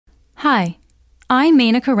Hi, I'm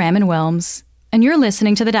Menaka Raman-Wilms, and you're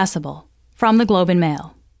listening to The Decibel from the Globe and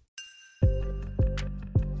Mail.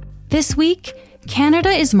 This week, Canada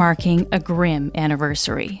is marking a grim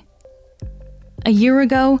anniversary. A year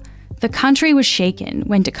ago, the country was shaken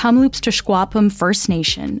when Tk'emlúps Tshkwapum First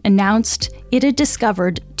Nation announced it had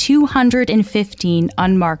discovered 215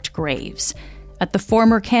 unmarked graves at the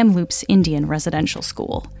former Kamloops Indian Residential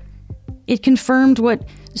School. It confirmed what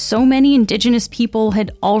so many Indigenous people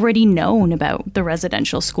had already known about the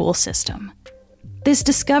residential school system. This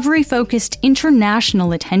discovery focused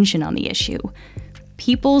international attention on the issue.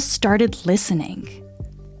 People started listening.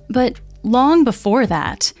 But long before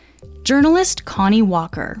that, journalist Connie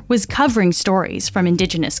Walker was covering stories from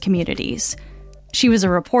Indigenous communities. She was a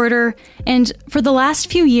reporter, and for the last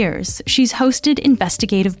few years, she's hosted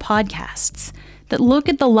investigative podcasts that look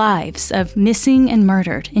at the lives of missing and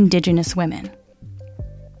murdered Indigenous women.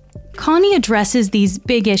 Connie addresses these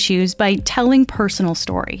big issues by telling personal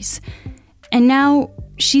stories, and now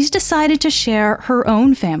she's decided to share her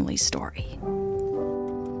own family story.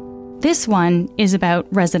 This one is about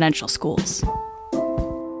residential schools.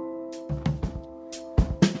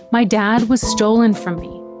 My dad was stolen from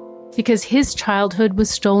me because his childhood was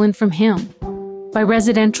stolen from him by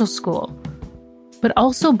residential school, but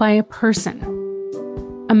also by a person,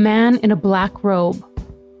 a man in a black robe.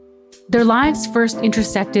 Their lives first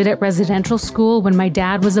intersected at residential school when my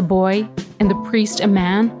dad was a boy and the priest a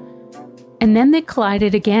man, and then they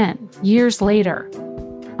collided again years later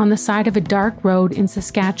on the side of a dark road in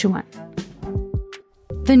Saskatchewan.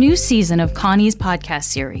 The new season of Connie's podcast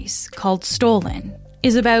series, called Stolen,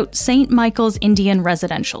 is about St. Michael's Indian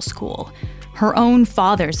Residential School, her own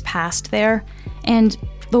father's past there, and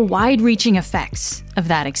the wide-reaching effects of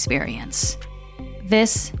that experience.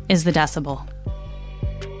 This is The Decibel.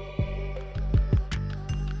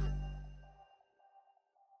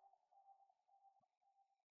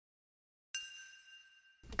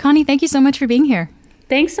 Connie, thank you so much for being here.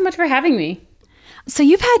 Thanks so much for having me. So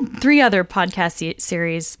you've had 3 other podcast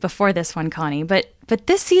series before this one, Connie, but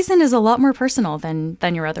this season is a lot more personal than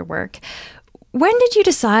your other work. When did you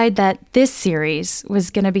decide that this series was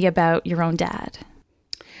going to be about your own dad?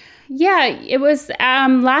 Yeah, it was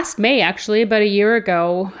last May, actually, about a year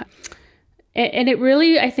ago. And it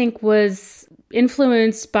really, I think, was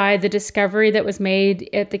influenced by the discovery that was made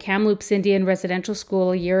at the Kamloops Indian Residential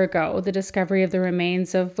School a year ago, the discovery of the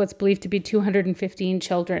remains of what's believed to be 215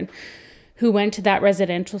 children who went to that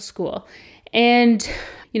residential school. And,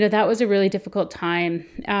 that was a really difficult time.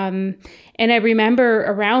 And I remember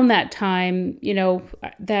around that time,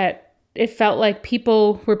 that it felt like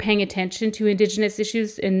people were paying attention to Indigenous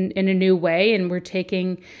issues in a new way, and were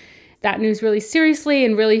taking that news really seriously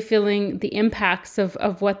and really feeling the impacts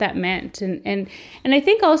of what that meant. And I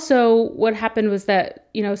think also what happened was that,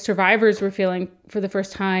 survivors were feeling for the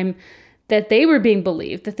first time that they were being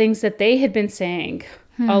believed. The things that they had been saying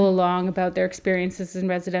all along about their experiences in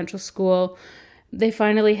residential school, they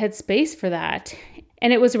finally had space for that.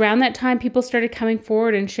 And it was around that time people started coming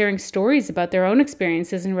forward and sharing stories about their own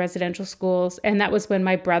experiences in residential schools. And that was when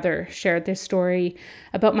my brother shared this story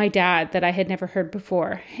about my dad that I had never heard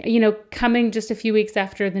before. Coming just a few weeks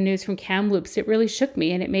after the news from Kamloops, it really shook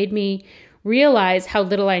me, and it made me realize how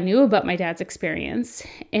little I knew about my dad's experience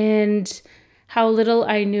and how little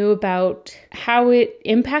I knew about how it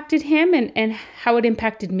impacted him and how it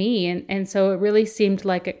impacted me. And so it really seemed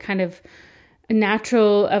like a kind of a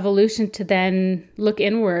natural evolution to then look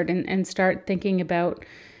inward and start thinking about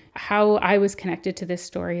how I was connected to this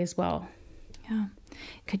story as well. Yeah.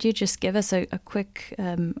 Could you just give us a quick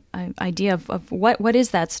idea of what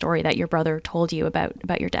is that story that your brother told you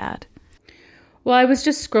about your dad? Well, I was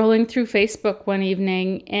just scrolling through Facebook one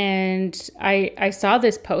evening, and I saw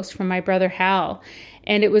this post from my brother Hal,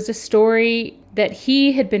 and it was a story that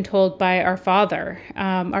he had been told by our father.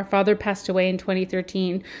 Our father passed away in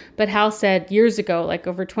 2013, but Hal said years ago, like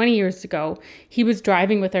over 20 years ago, he was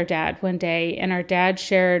driving with our dad one day, and our dad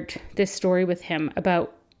shared this story with him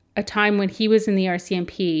about a time when he was in the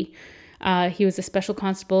RCMP. He was a special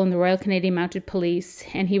constable in the Royal Canadian Mounted Police,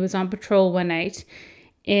 and he was on patrol one night,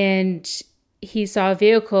 and he saw a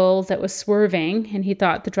vehicle that was swerving, and he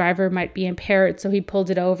thought the driver might be impaired, so he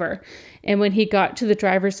pulled it over. And when he got to the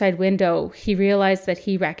driver's side window, he realized that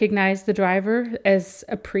he recognized the driver as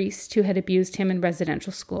a priest who had abused him in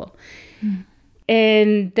residential school.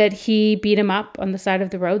 And that he beat him up on the side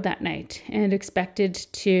of the road that night and expected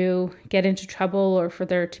to get into trouble or for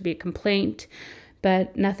there to be a complaint,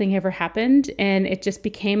 but nothing ever happened. And it just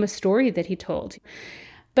became a story that he told.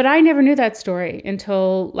 But I never knew that story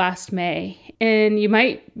until last May. And you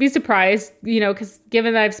might be surprised, because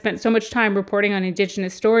given that I've spent so much time reporting on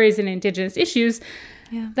Indigenous stories and Indigenous issues,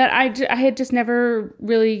 that I had just never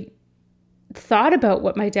really thought about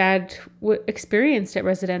what my dad experienced at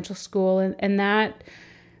residential school, and that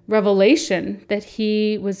revelation that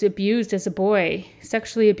he was abused as a boy,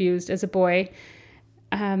 sexually abused as a boy,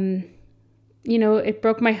 it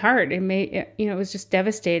broke my heart. It was just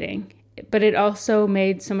devastating. But it also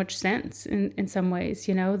made so much sense in some ways,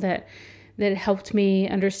 that it helped me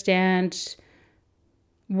understand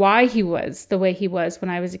why he was the way he was when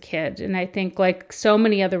I was a kid. And I think, like so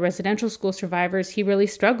many other residential school survivors, he really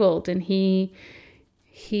struggled, and he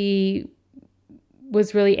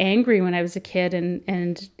was really angry when I was a kid,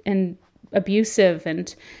 and abusive,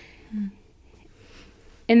 and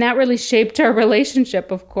that really shaped our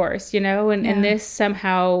relationship, of course, and this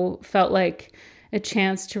somehow felt like a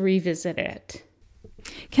chance to revisit it.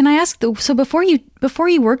 Can I ask, so before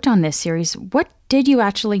you worked on this series, what did you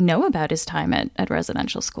actually know about his time at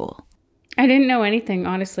residential school? I didn't know anything,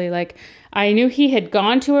 honestly. Like, I knew he had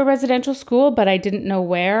gone to a residential school, but I didn't know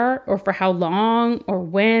where or for how long or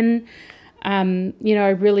when. I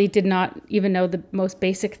really did not even know the most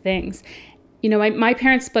basic things. My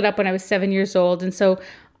parents split up when I was 7 years old, and so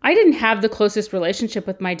I didn't have the closest relationship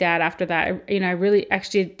with my dad after that. I really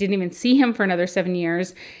actually didn't even see him for another 7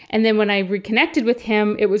 years. And then when I reconnected with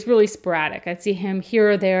him, it was really sporadic. I'd see him here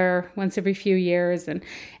or there once every few years. And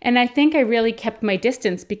I think I really kept my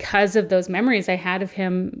distance because of those memories I had of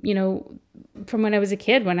him, from when I was a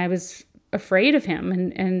kid, when I was afraid of him,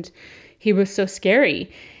 and he was so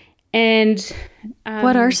scary. And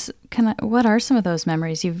what are some of those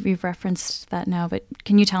memories? You've referenced that now, but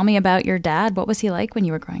can you tell me about your dad? What was he like when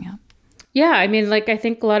you were growing up? Yeah, I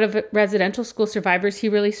think a lot of residential school survivors, he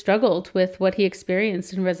really struggled with what he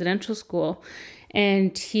experienced in residential school.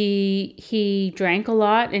 And he drank a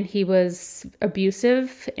lot, and he was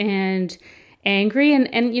abusive and angry. And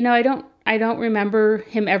I don't remember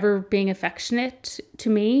him ever being affectionate to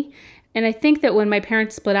me. And I think that when my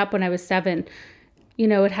parents split up when I was 7,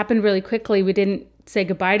 it happened really quickly. We didn't say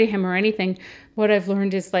goodbye to him or anything. What I've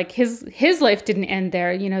learned is, like, his life didn't end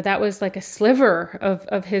there. That was like a sliver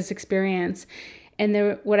of his experience.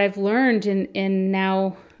 And what I've learned in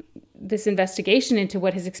now this investigation into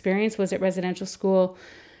what his experience was at residential school,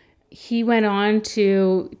 he went on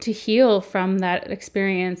to heal from that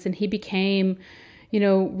experience, and he became,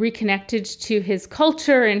 reconnected to his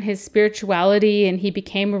culture and his spirituality, and he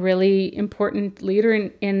became a really important leader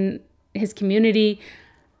in his community.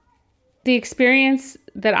 The experience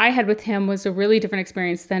that I had with him was a really different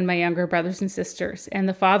experience than my younger brothers and sisters, and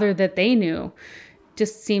the father that they knew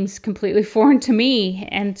just seems completely foreign to me.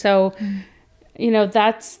 And so,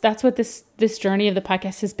 that's what this journey of the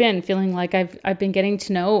podcast has been, feeling like I've been getting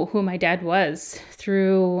to know who my dad was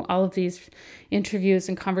through all of these interviews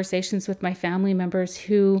and conversations with my family members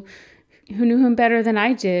who knew him better than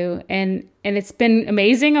I do. And it's been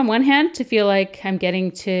amazing on one hand to feel like I'm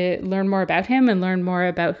getting to learn more about him and learn more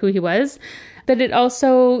about who he was. But it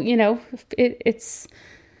also, it's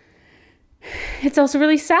also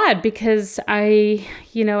really sad because I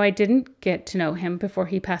didn't get to know him before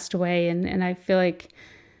he passed away. And I feel like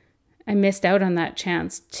I missed out on that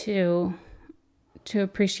chance to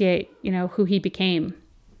appreciate, who he became.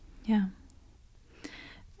 Yeah.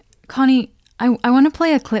 Connie, I want to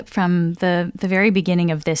play a clip from the very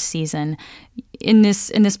beginning of this season. In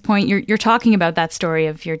this point, you're talking about that story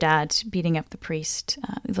of your dad beating up the priest.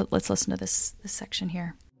 Let's listen to this section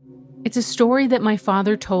here. It's a story that my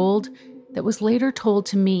father told that was later told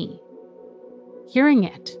to me. Hearing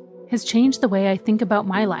it has changed the way I think about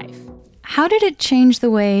my life. How did it change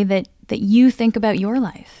the way that you think about your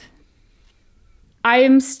life? I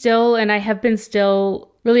am still, and I have been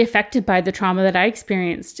still, really affected by the trauma that I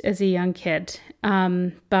experienced as a young kid,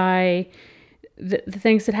 by the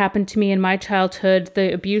things that happened to me in my childhood,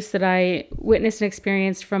 the abuse that I witnessed and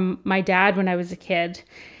experienced from my dad when I was a kid.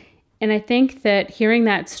 And I think that hearing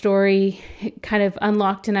that story kind of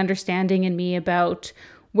unlocked an understanding in me about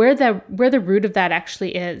where the root of that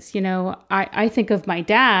actually is. I think of my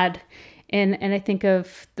dad, and I think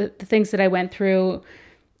of the things that I went through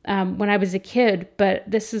when I was a kid, but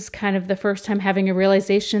this is kind of the first time having a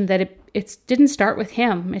realization that it didn't start with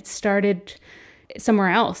him. It started somewhere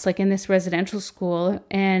else, like in this residential school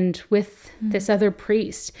and with this other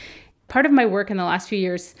priest. Part of my work in the last few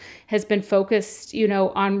years has been focused,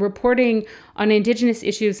 on reporting on Indigenous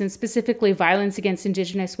issues and specifically violence against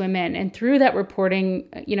Indigenous women. And through that reporting,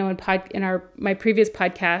 in my previous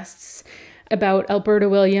podcasts about Alberta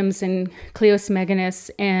Williams and Cleo Smeganis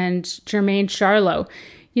and Jermaine Charlo,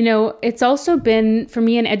 it's also been for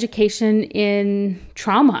me an education in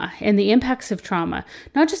trauma and the impacts of trauma,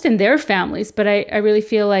 not just in their families, but I really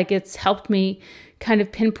feel like it's helped me kind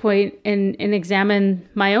of pinpoint and examine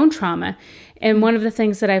my own trauma. And one of the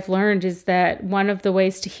things that I've learned is that one of the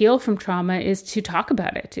ways to heal from trauma is to talk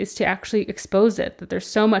about it, is to actually expose it, that there's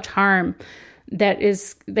so much harm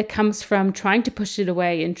that comes from trying to push it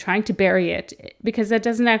away and trying to bury it, because that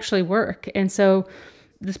doesn't actually work. And so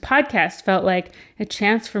this podcast felt like a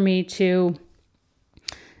chance for me to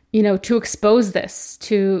expose this,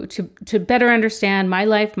 to better understand my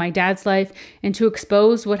life, my dad's life, and to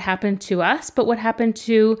expose what happened to us, but what happened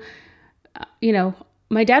to,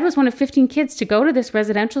 my dad was one of 15 kids to go to this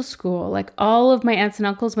residential school. Like, all of my aunts and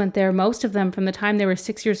uncles went there, most of them from the time they were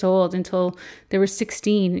 6 years old until they were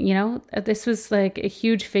 16. This was like a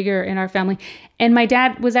huge figure in our family. And my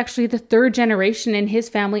dad was actually the third generation in his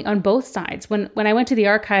family on both sides. When I went to the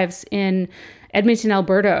archives in Edmonton,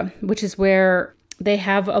 Alberta, which is where they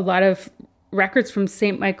have a lot of records from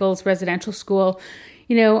St. Michael's Residential School,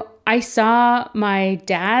 I saw my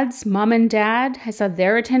dad's mom and dad. I saw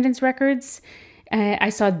their attendance records. I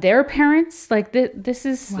saw their parents. Like, this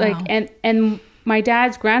is wow. Like, and my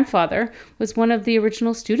dad's grandfather was one of the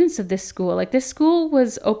original students of this school. Like, this school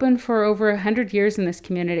was open for over 100 years in this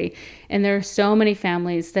community. And there are so many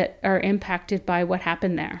families that are impacted by what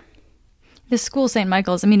happened there. This school, St.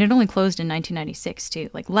 Michael's, it only closed in 1996 too,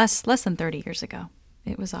 like less than 30 years ago.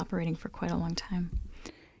 It was operating for quite a long time.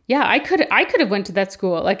 Yeah, I could have went to that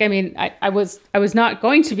school. Like, I was not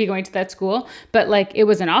going to be going to that school, but like, it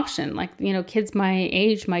was an option. Like, kids my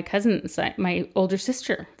age, my cousins, my older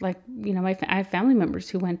sister, like, I have family members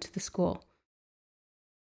who went to the school.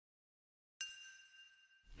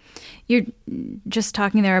 You're just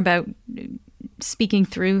talking there about speaking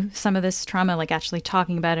through some of this trauma, like actually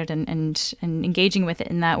talking about it and engaging with it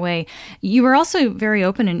in that way. You were also very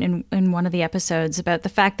open in one of the episodes about the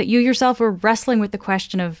fact that you yourself were wrestling with the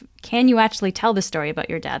question of, can you actually tell the story about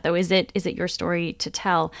your dad, though? Is it your story to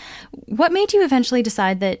tell? What made you eventually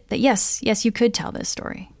decide that yes, you could tell this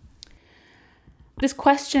story? This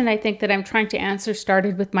question, I think, that I'm trying to answer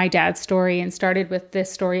started with my dad's story and started with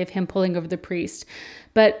this story of him pulling over the priest.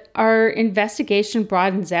 But our investigation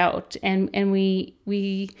broadens out, and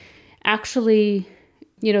we actually,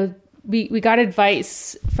 we got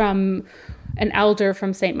advice from an elder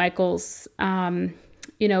from St. Michael's, to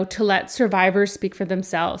let survivors speak for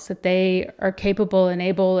themselves, that they are capable and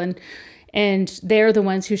able, and they're the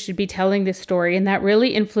ones who should be telling this story. And that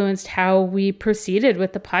really influenced how we proceeded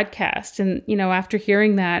with the podcast. And, after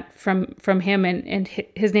hearing that from him, and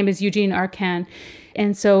his name is Eugene Arcan.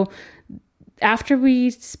 And so after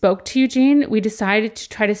we spoke to Eugene, we decided to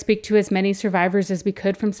try to speak to as many survivors as we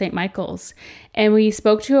could from St. Michael's. And we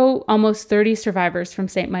spoke to almost 30 survivors from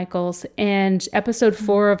St. Michael's. And episode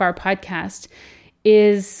 4 of our podcast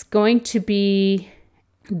is going to be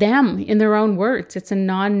them in their own words. It's a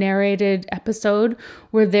non-narrated episode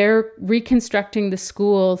where they're reconstructing the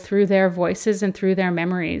school through their voices and through their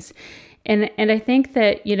memories. And I think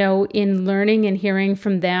that, in learning and hearing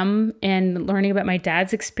from them and learning about my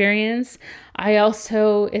dad's experience,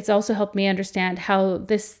 it's also helped me understand how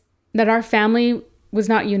that our family was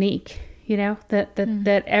not unique,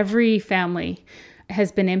 that every family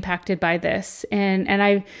has been impacted by this. And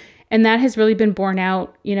that has really been borne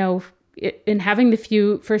out, in having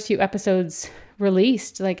the first few episodes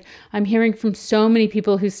released. Like, I'm hearing from so many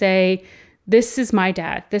people who say, this is my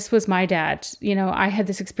dad. This was my dad. I had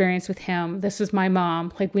this experience with him. This was my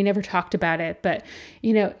mom. Like, we never talked about it. But,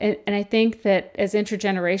 and I think that as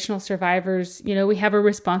intergenerational survivors, we have a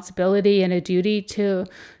responsibility and a duty to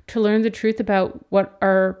learn the truth about what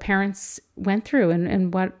our parents went through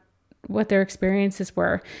and what their experiences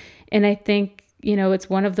were. And I think, it's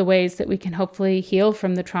one of the ways that we can hopefully heal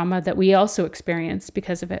from the trauma that we also experienced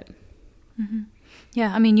because of it. Mm-hmm.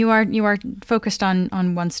 Yeah, you are focused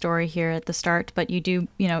on one story here at the start, but you do,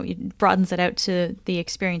 it broadens it out to the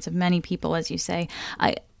experience of many people, as you say.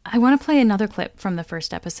 I want to play another clip from the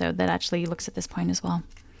first episode that actually looks at this point as well.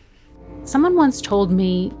 Someone once told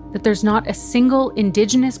me that there's not a single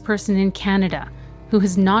Indigenous person in Canada who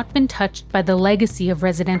has not been touched by the legacy of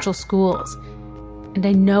residential schools. And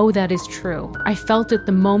I know that is true. I felt it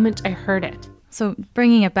the moment I heard it. So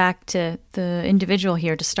bringing it back to the individual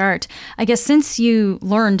here to start, I guess since you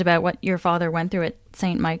learned about what your father went through at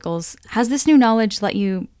St. Michael's, has this new knowledge let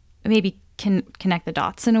you maybe connect the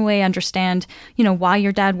dots in a way, understand, why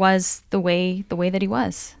your dad was the way that he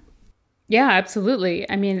was? Yeah, absolutely.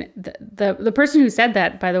 The person who said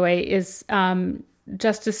that, by the way, is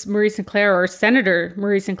Justice Marie Sinclair, or Senator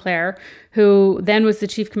Marie Sinclair, who then was the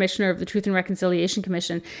Chief Commissioner of the Truth and Reconciliation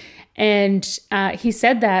Commission. And he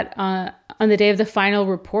said that on the day of the final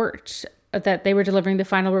report, that they were delivering the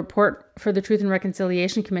final report for the Truth and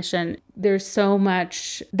Reconciliation Commission. There's so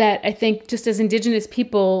much that I think just as Indigenous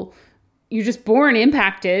people, you're just born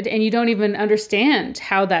impacted and you don't even understand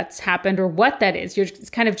how that's happened or what that is. It's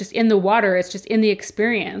kind of just in the water. It's just in the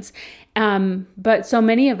experience. But so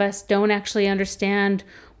many of us don't actually understand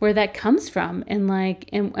where that comes from,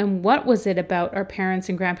 and what was it about our parents'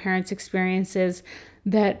 and grandparents' experiences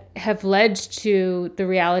that have led to the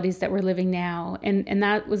realities that we're living now. And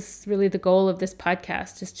that was really the goal of this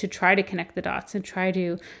podcast, is to try to connect the dots and try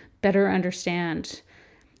to better understand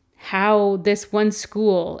how this one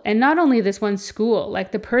school, and not only this one school,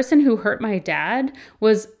 like the person who hurt my dad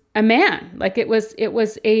was a man. Like it was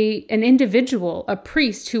an individual, a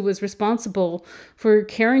priest who was responsible for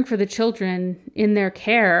caring for the children in their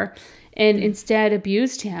care, and instead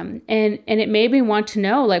abused him. And it made me want to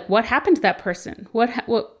know, like, what happened to that person?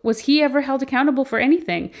 What was he ever held accountable for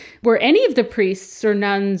anything? Were any of the priests or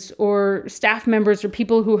nuns or staff members or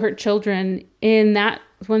people who hurt children in that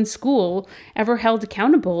one school ever held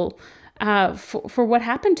accountable for what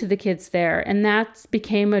happened to the kids there? And that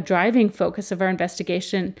became a driving focus of our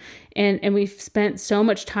investigation. And we've spent so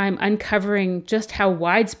much time uncovering just how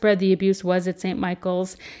widespread the abuse was at St.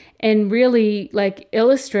 Michael's, and really like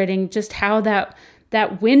illustrating just how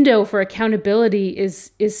that window for accountability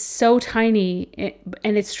is so tiny,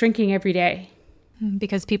 and it's shrinking every day.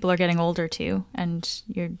 Because people are getting older too, and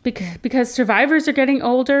because survivors are getting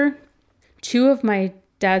older. 2 of my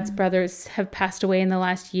dad's brothers have passed away in the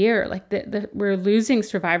last year. Like we're losing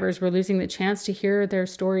survivors. We're losing the chance to hear their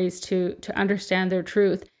stories, to understand their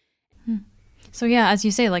truth. So yeah, as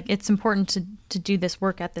you say, like it's important to do this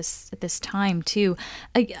work at this time too.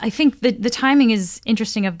 I think the timing is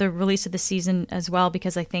interesting of the release of the season as well,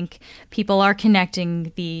 because I think people are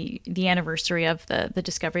connecting the anniversary of the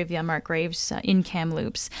discovery of the unmarked graves in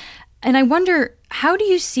Kamloops. And I wonder, how do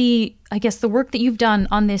you see, I guess, the work that you've done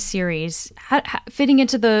on this series fitting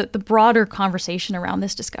into the broader conversation around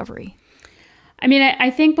this discovery? I mean, I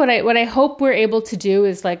think what I hope we're able to do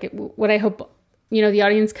is, like, what I hope, the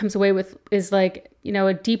audience comes away with is, like,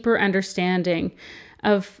 a deeper understanding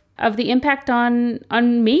of the impact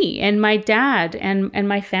on me and my dad and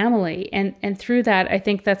my family. And through that, I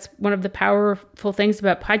think that's one of the powerful things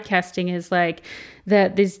about podcasting, is like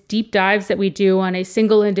that these deep dives that we do on a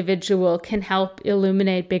single individual can help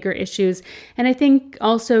illuminate bigger issues. And I think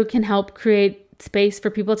also can help create space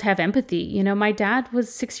for people to have empathy. My dad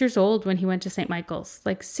was 6 years old when he went to St. Michael's,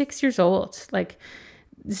 like 6 years old. Like,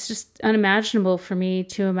 it's just unimaginable for me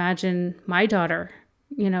to imagine my daughter,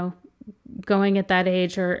 going at that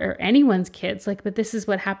age, or anyone's kids. Like, but this is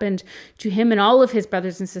what happened to him and all of his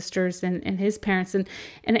brothers and sisters and his parents. And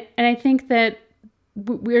I think that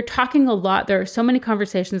we're talking a lot. There are so many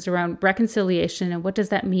conversations around reconciliation and what does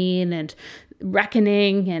that mean, and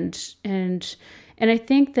reckoning, and I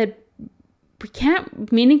think that we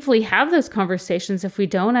can't meaningfully have those conversations if we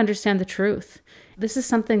don't understand the truth. This is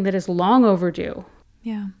something that is long overdue.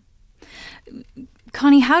 Yeah.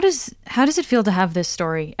 Connie, how does it feel to have this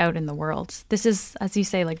story out in the world? This is, as you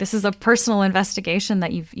say, like, this is a personal investigation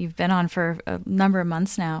that you've been on for a number of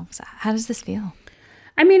months now. So how does this feel?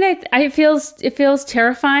 I mean, it feels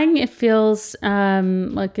terrifying. It feels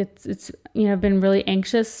like it's been really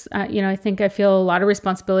anxious. I think I feel a lot of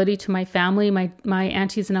responsibility to my family, my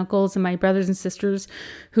aunties and uncles, and my brothers and sisters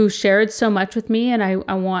who shared so much with me, and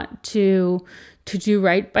I want to do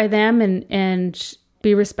right by them and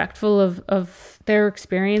be respectful of their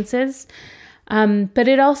experiences. But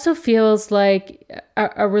it also feels like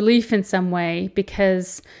a relief in some way,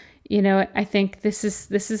 because, I think this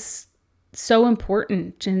is so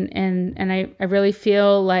important. And I really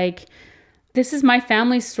feel like this is my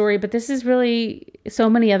family's story, but this is really so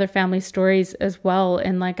many other family stories as well.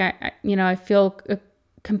 And like, I feel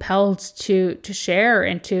compelled to share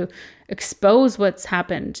and to expose what's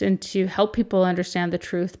happened and to help people understand the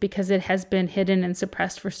truth, because it has been hidden and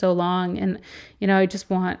suppressed for so long. And, I just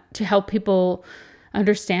want to help people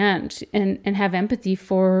understand and have empathy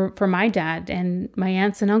for my dad and my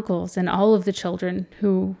aunts and uncles and all of the children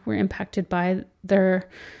who were impacted by their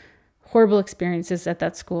horrible experiences at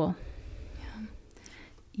that school.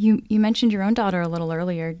 You mentioned your own daughter a little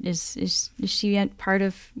earlier. Is she part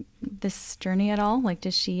of this journey at all? Like,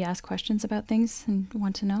 does she ask questions about things and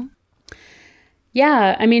want to know?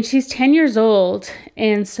 Yeah, I mean, she's 10 years old,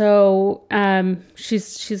 and so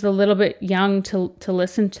she's a little bit young to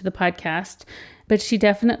listen to the podcast, but she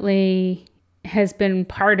definitely has been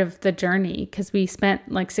part of the journey, because we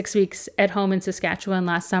spent like 6 weeks at home in Saskatchewan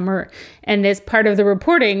last summer. And as part of the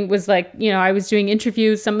reporting was like, I was doing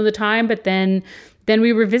interviews some of the time, but then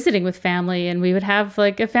we were visiting with family, and we would have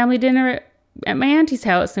like a family dinner at my auntie's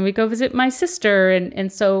house, and we'd go visit my sister.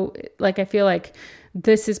 And so like, I feel like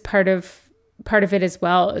this is part of it as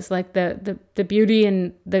well, is like the beauty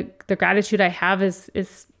and the gratitude I have is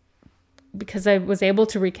because I was able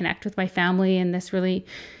to reconnect with my family in this really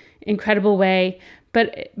incredible way.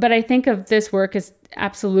 But I think of this work as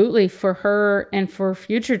absolutely for her and for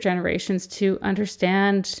future generations to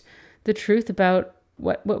understand the truth about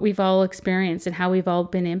what we've all experienced and how we've all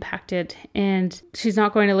been impacted. And she's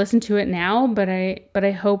not going to listen to it now, but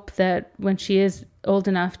I hope that when she is old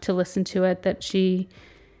enough to listen to it, that she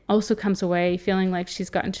also comes away feeling like she's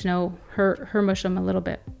gotten to know her Muslim a little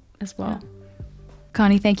bit as well. Yeah.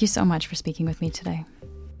 Connie, thank you so much for speaking with me today.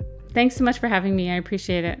 Thanks so much for having me. I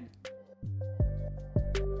appreciate it.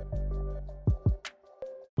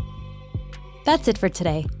 That's it for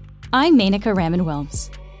today. I'm Menaka Raman-Wilms.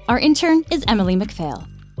 Our intern is Emily McPhail.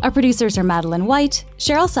 Our producers are Madeline White,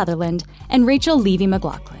 Cheryl Sutherland, and Rachel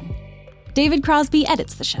Levy-McLaughlin. David Crosby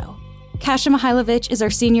edits the show. Kasia Mihailovich is our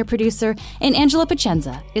senior producer, and Angela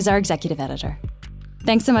Pacenza is our executive editor.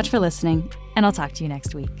 Thanks so much for listening, and I'll talk to you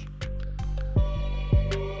next week.